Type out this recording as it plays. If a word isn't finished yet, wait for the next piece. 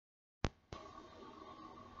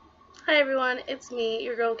Hi everyone, it's me,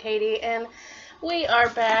 your girl Katie, and we are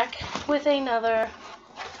back with another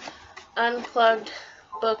Unplugged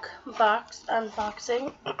Book Box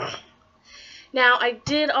unboxing. Now, I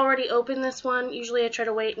did already open this one. Usually I try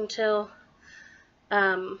to wait until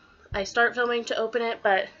I start filming to open it,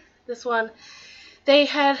 but this one, they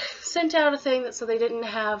had sent out a thing that so they didn't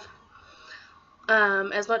have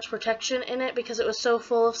as much protection in it because it was so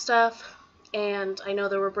full of stuff, and I know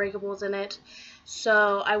there were breakables in it.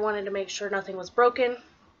 So I wanted to make sure nothing was broken.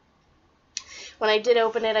 When I did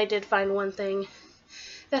open it, I did find one thing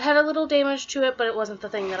that had a little damage to it, but it wasn't the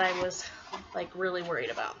thing that I was like really worried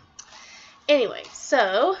about. Anyway,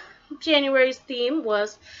 so January's theme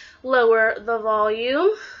was lower the volume.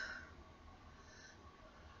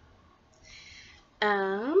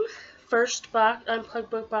 First box, Unplugged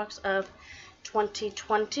Book Box of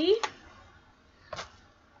 2020.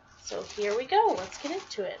 So here we go. Let's get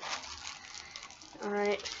into it.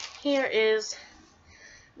 Alright, here is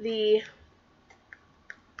the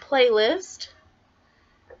playlist.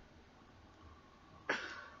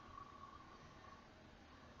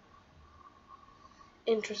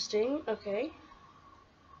 Interesting, okay.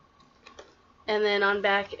 And then on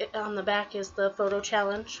the back is the photo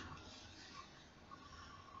challenge.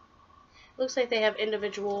 Looks like they have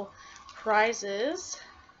individual prizes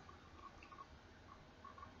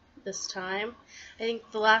this time. I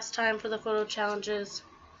think the last time for the photo challenges,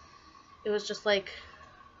 it was just like,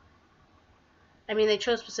 I mean, they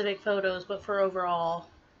chose specific photos, but for overall,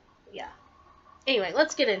 yeah. Anyway,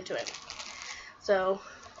 let's get into it. So,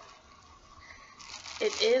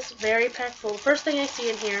 it is very packed full. The first thing I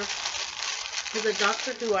see in here is a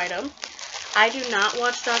Doctor Who item. I do not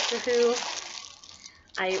watch Doctor Who.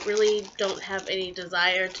 I really don't have any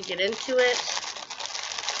desire to get into it.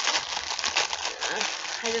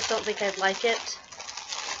 I just don't think I'd like it.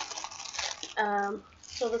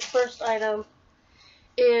 So this first item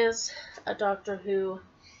is a Doctor Who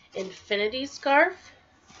infinity scarf.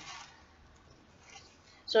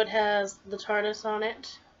 So it has the TARDIS on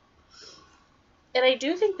it. And I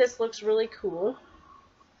do think this looks really cool.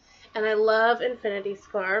 And I love infinity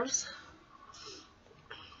scarves.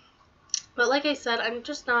 But like I said, I'm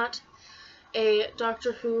just not a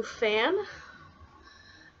Doctor Who fan.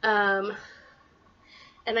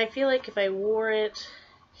 And I feel like if I wore it,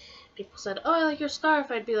 people said, "Oh, I like your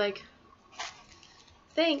scarf," I'd be like,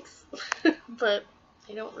 "Thanks." But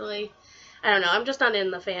I don't really, I don't know, I'm just not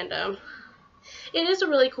in the fandom. It is a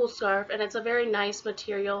really cool scarf, and it's a very nice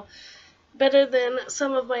material. Better than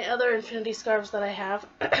some of my other infinity scarves that I have.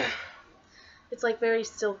 It's like very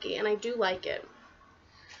silky, and I do like it.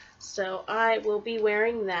 So I will be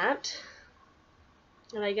wearing that.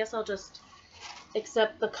 And I guess I'll just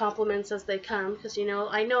accept the compliments as they come, because, you know,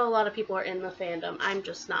 I know a lot of people are in the fandom. I'm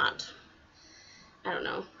just not. I don't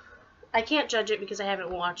know. I can't judge it because I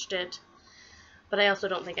haven't watched it, but I also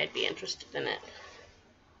don't think I'd be interested in it.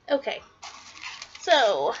 Okay,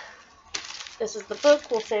 so this is the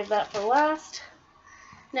book. We'll save that for last.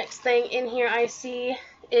 Next thing in here I see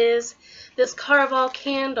is this Caraval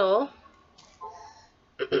candle.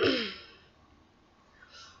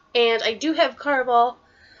 And I do have Caraval.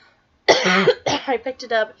 I picked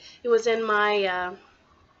it up. It was in my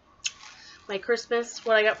my Christmas,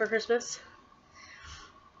 what I got for Christmas.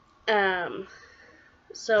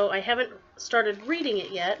 So I haven't started reading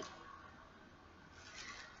it yet.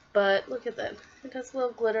 But look at that. It has a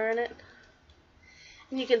little glitter in it.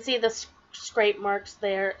 And you can see the scrape marks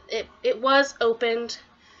there. It was opened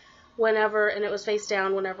whenever, and it was face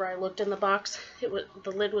down whenever I looked in the box.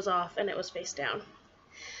 The lid was off and it was face down.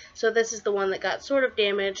 So this is the one that got sort of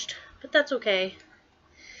damaged, but that's okay.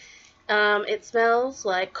 It smells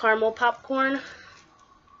like caramel popcorn,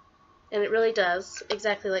 and it really does,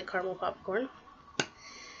 exactly like caramel popcorn.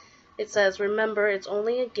 It says, "Remember, it's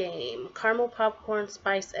only a game. Caramel popcorn,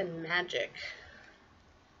 spice, and magic."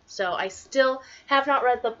 So I still have not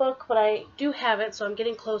read the book, but I do have it, so I'm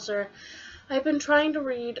getting closer. I've been trying to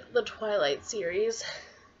read the Twilight series.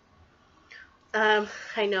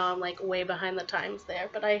 I know I'm like way behind the times there,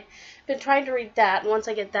 but I've been trying to read that, and once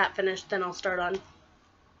I get that finished, then I'll start on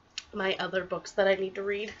my other books that I need to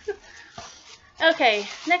read. Okay,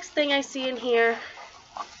 next thing I see in here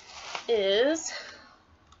is,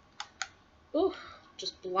 ooh,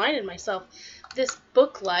 just blinded myself, this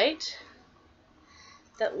book light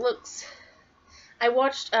that looks, I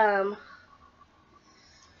watched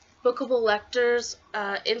Bookable Lectors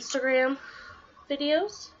Instagram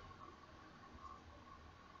videos.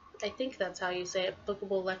 I think that's how you say it,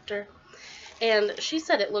 Bookable Lector. And she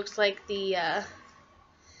said it looks like the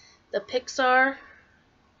Pixar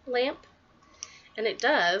lamp, and it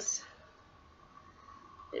does.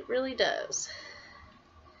 It really does.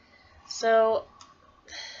 So,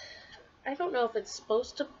 I don't know if it's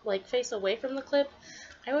supposed to like face away from the clip.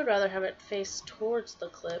 I would rather have it face towards the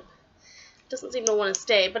clip. It doesn't seem to want to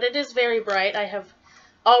stay, but it is very bright. I have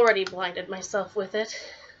already blinded myself with it.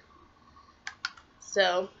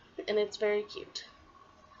 So, and it's very cute.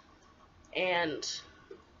 And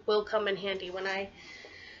will come in handy when I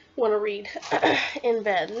want to read in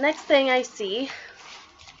bed. Next thing I see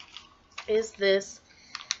is this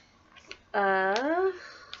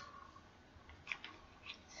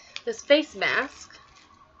this face mask,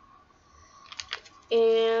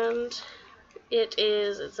 and it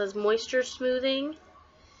says moisture smoothing,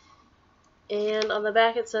 and on the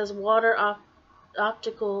back it says water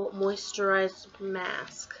optical moisturized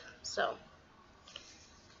mask. So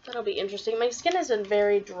that'll be interesting. My skin has been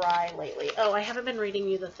very dry lately. Oh, I haven't been reading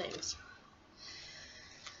you the things.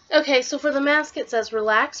 Okay, so for the mask it says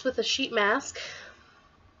relax with a sheet mask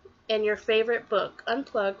and your favorite book.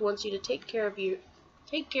 Unplugged wants you to take care of you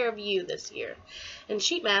this year. And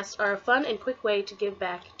sheet masks are a fun and quick way to give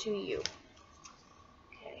back to you.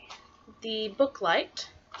 Okay. The book light.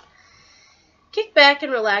 Kick back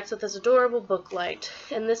and relax with this adorable book light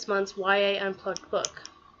in this month's YA Unplugged book.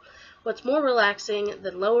 What's more relaxing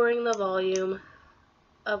than lowering the volume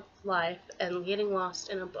of life and getting lost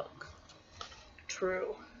in a book?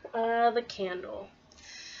 True. The candle.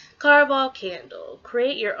 Caraval candle.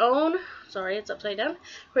 Create your own, sorry, it's upside down.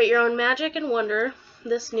 Create your own magic and wonder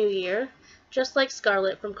this new year, just like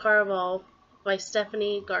Scarlet from Caraval by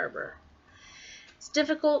Stephanie Garber. It's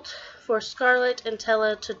difficult for Scarlet and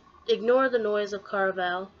Tella to ignore the noise of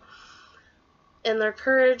Caraval, and their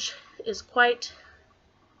courage is quite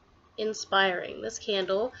inspiring. This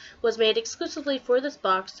candle was made exclusively for this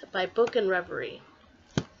box by Book and Reverie.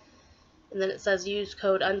 And then it says use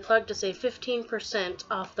code UNPLUGGED to save 15%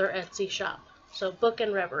 off their Etsy shop. So Book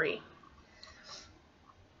and Reverie.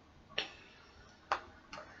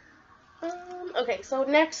 Okay, so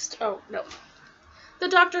next, the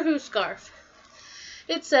Doctor Who scarf.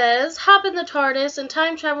 It says, hop in the TARDIS and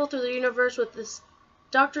time travel through the universe with this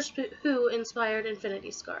Doctor Who inspired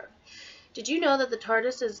infinity scarf. Did you know that the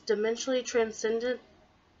TARDIS is dimensionally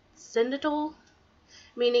transcendental,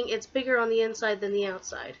 meaning it's bigger on the inside than the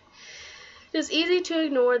outside? It is easy to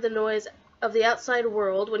ignore the noise of the outside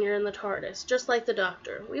world when you're in the TARDIS, just like the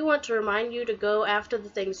Doctor. We want to remind you to go after the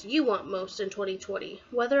things you want most in 2020,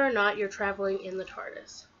 whether or not you're traveling in the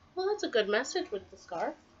TARDIS. Well, that's a good message with the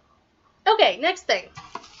scarf. Okay, next thing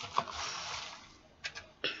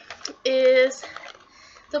is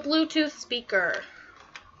the Bluetooth speaker.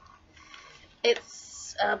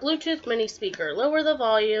 It's a Bluetooth mini speaker. Lower the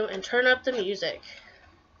volume and turn up the music.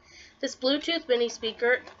 This Bluetooth mini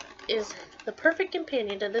speaker is the perfect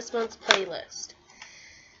companion to this month's playlist.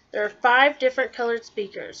 There are 5 different colored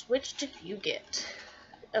speakers. Which did you get?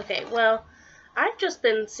 Okay, well, I've just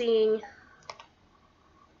been seeing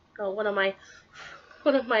one of my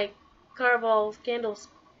Caraval candles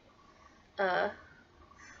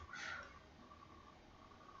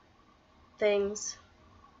things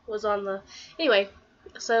was on the anyway.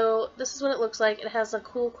 So this is what it looks like. It has a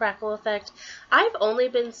cool crackle effect. I've only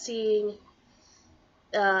been seeing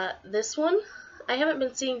this one. I haven't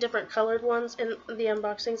been seeing different colored ones in the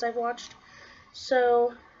unboxings I've watched.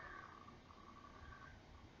 So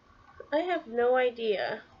I have no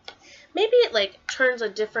idea. Maybe it like turns a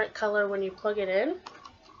different color when you plug it in.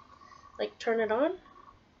 Like turn it on.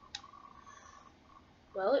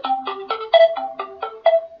 Well,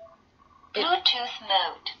 Bluetooth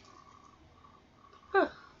mode. Huh.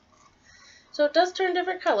 So it does turn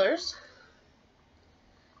different colors.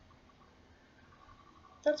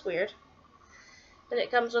 That's weird. And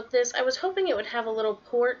it comes with this. I was hoping it would have a little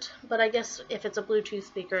port, but I guess if it's a Bluetooth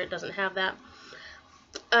speaker, it doesn't have that.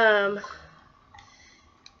 I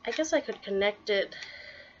guess I could connect it.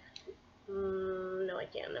 No, I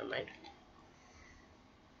can't. Never mind.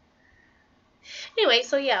 Anyway,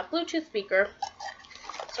 so yeah, Bluetooth speaker.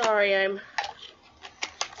 Sorry, I'm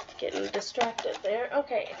getting distracted there.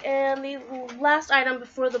 Okay, and the last item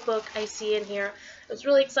before the book I see in here, I was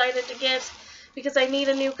really excited to get because I need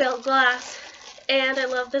a new glass, and I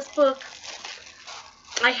love this book.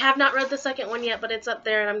 I have not read the second one yet, but it's up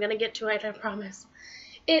there, and I'm going to get to it, I promise.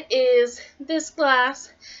 It is this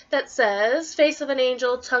glass that says, Face of an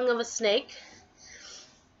Angel, Tongue of a Snake.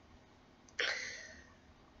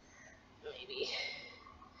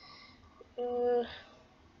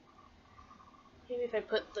 Maybe if I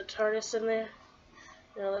put the TARDIS in there.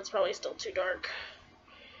 No, that's probably still too dark.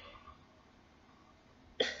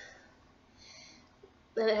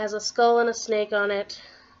 Then it has a skull and a snake on it.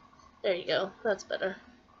 There you go. That's better.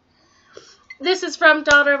 This is from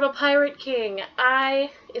Daughter of a Pirate King.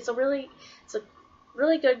 It's a really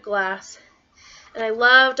good glass. And I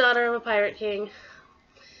love Daughter of a Pirate King.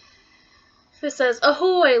 This says,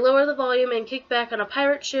 "Ahoy! Lower the volume and kick back on a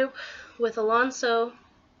pirate ship with Alonso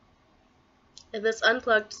in this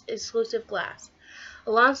unplugged exclusive glass."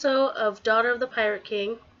 Alonso of Daughter of the Pirate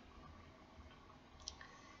King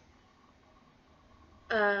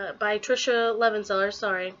by Trisha Levenseller.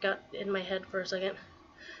 Sorry, got in my head for a second.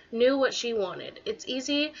 Knew what she wanted. It's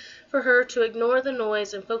easy for her to ignore the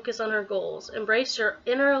noise and focus on her goals. Embrace your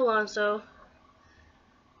inner Alonso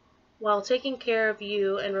while taking care of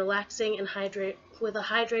you and relaxing and hydrate with a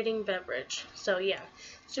hydrating beverage. So yeah,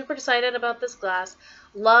 super excited about this glass.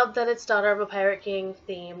 Love that it's Daughter of a Pirate King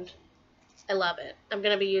themed. I love it. I'm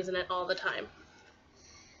going to be using it all the time.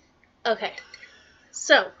 Okay,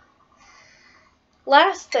 so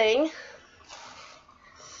last thing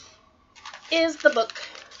is the book.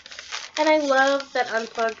 And I love that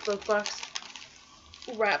Unplugged Book Box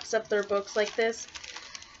wraps up their books like this,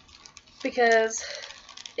 because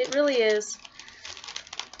it really is,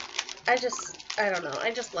 I don't know,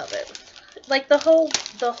 I just love it. Like the whole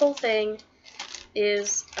thing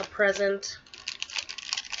is a present,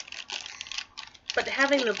 but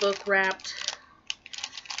having the book wrapped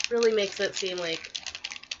really makes it seem like,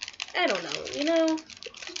 I don't know, you know,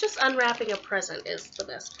 just unwrapping a present is the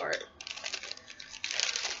best part.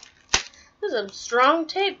 This is some strong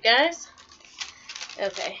tape, guys.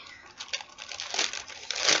 Okay.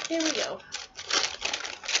 Here we go.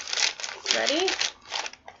 Ready?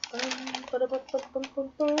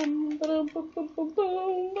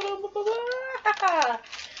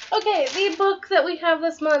 Okay, the book that we have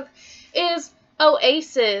this month is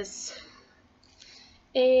Oasis.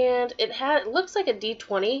 And it looks like a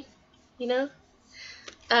D20, you know?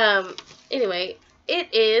 Anyway,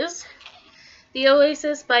 it is The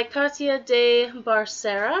Oasis by Katia de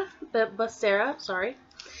Becerra,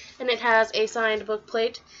 and it has a signed book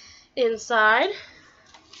plate inside.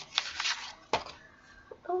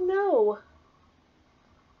 Oh no,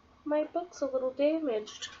 my book's a little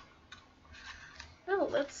damaged. Oh,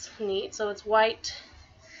 that's neat. So it's white,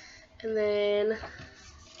 and then,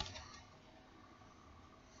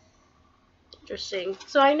 interesting.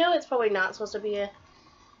 So I know it's probably not supposed to be a,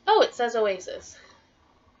 oh, it says Oasis.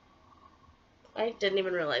 I didn't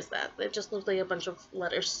even realize that. It just looked like a bunch of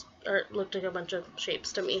letters, or it looked like a bunch of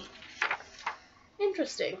shapes to me.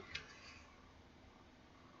 Interesting.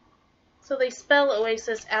 So they spell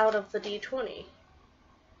Oasis out of the D20.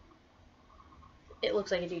 It looks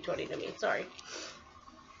like a D20 to me, sorry.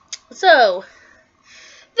 So,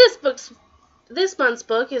 this month's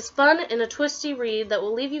book is fun and a twisty read that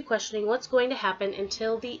will leave you questioning what's going to happen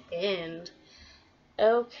until the end.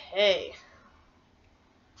 Okay.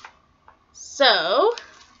 So,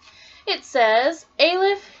 it says,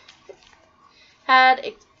 Aleph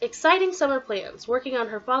had exciting summer plans, working on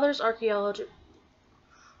her father's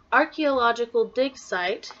archaeological dig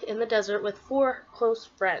site in the desert with 4 close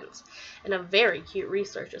friends and a very cute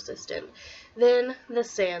research assistant. Then the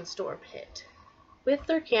sandstorm hit. With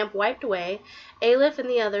their camp wiped away, Aleph and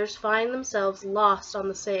the others find themselves lost on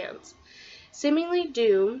the sands, seemingly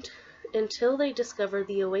doomed until they discover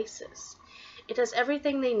the Oasis. It has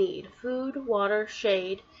everything they need: food, water,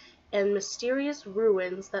 shade, and mysterious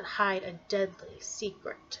ruins that hide a deadly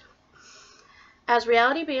secret. As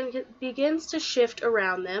reality begins to shift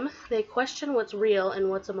around them, they question what's real and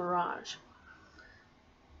what's a mirage.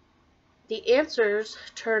 The answers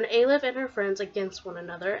turn Aleph and her friends against one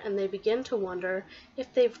another, and they begin to wonder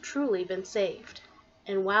if they've truly been saved.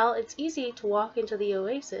 And while it's easy to walk into the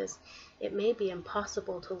Oasis, it may be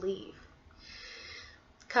impossible to leave.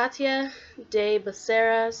 Katia de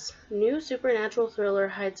Becerra's new supernatural thriller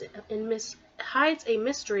hides a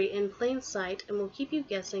mystery in plain sight and will keep you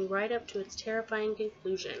guessing right up to its terrifying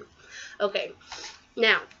conclusion. Okay,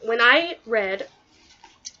 now, when I read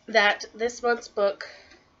that this month's book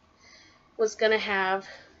was going to have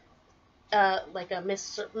like a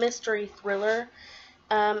mystery thriller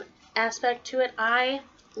aspect to it, I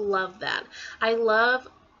love that. I love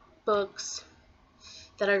books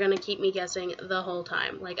that are going to keep me guessing the whole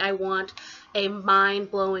time. Like, I want a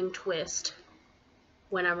mind-blowing twist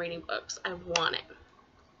when I'm reading books. I want it.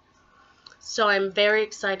 So I'm very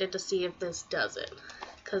excited to see if this does it,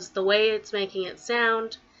 because the way it's making it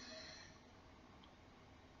sound.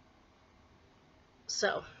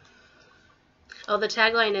 So, oh, the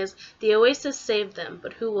tagline is, "The Oasis saved them,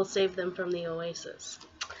 but who will save them from the Oasis?"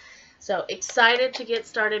 So, excited to get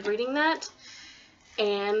started reading that.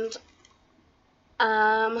 And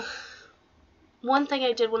one thing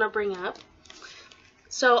I did want to bring up.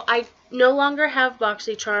 So I no longer have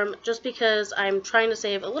BoxyCharm just because I'm trying to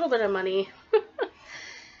save a little bit of money,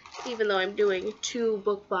 even though I'm doing 2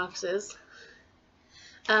 book boxes.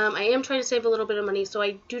 I am trying to save a little bit of money, so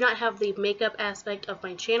I do not have the makeup aspect of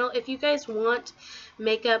my channel. If you guys want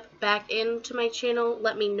makeup back into my channel,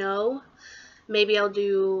 let me know. Maybe I'll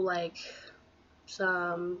do like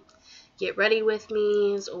some get ready with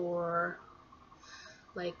me's or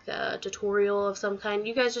like a tutorial of some kind.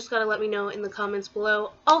 You guys just gotta let me know in the comments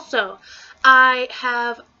below. Also, I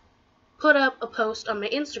have put up a post on my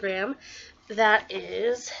Instagram that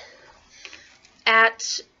is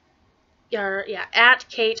at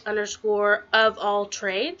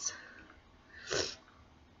Kate_of_all_trades.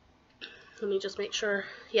 Let me just make sure.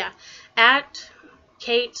 Yeah, at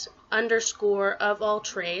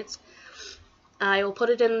Kate_of_all_trades. I will put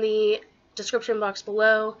it in the description box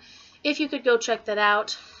below. If you could go check that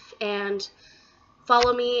out and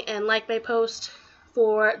follow me and like my post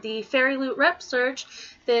for the Fairy Loot rep search,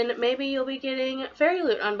 then maybe you'll be getting Fairy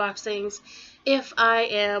Loot unboxings if I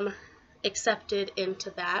am accepted into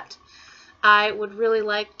that. I would really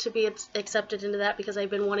like to be accepted into that because I've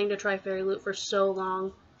been wanting to try Fairy Loot for so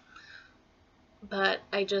long, but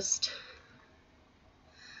I just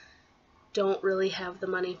don't really have the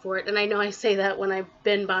money for it. And I know I say that when I've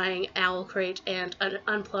been buying Owl Crate and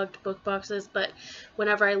Unplugged book boxes, but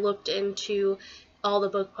whenever I looked into all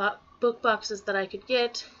the book boxes that I could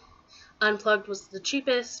get, Unplugged was the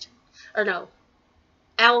cheapest, or no,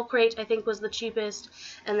 Owl Crate I think was the cheapest,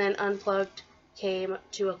 and then Unplugged came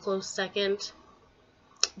to a close second,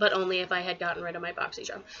 but only if I had gotten rid of my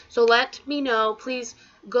BoxyCharm. So let me know, please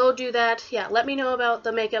go do that. Yeah, let me know about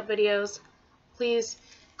the makeup videos. Please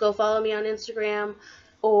go follow me on Instagram,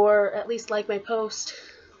 or at least like my post,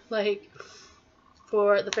 like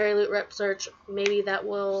for the Fairy Loot rep search. Maybe that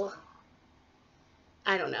will,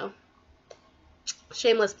 I don't know.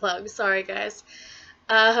 Shameless plug. Sorry, guys.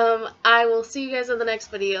 I will see you guys in the next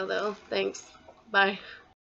video, though. Thanks. Bye.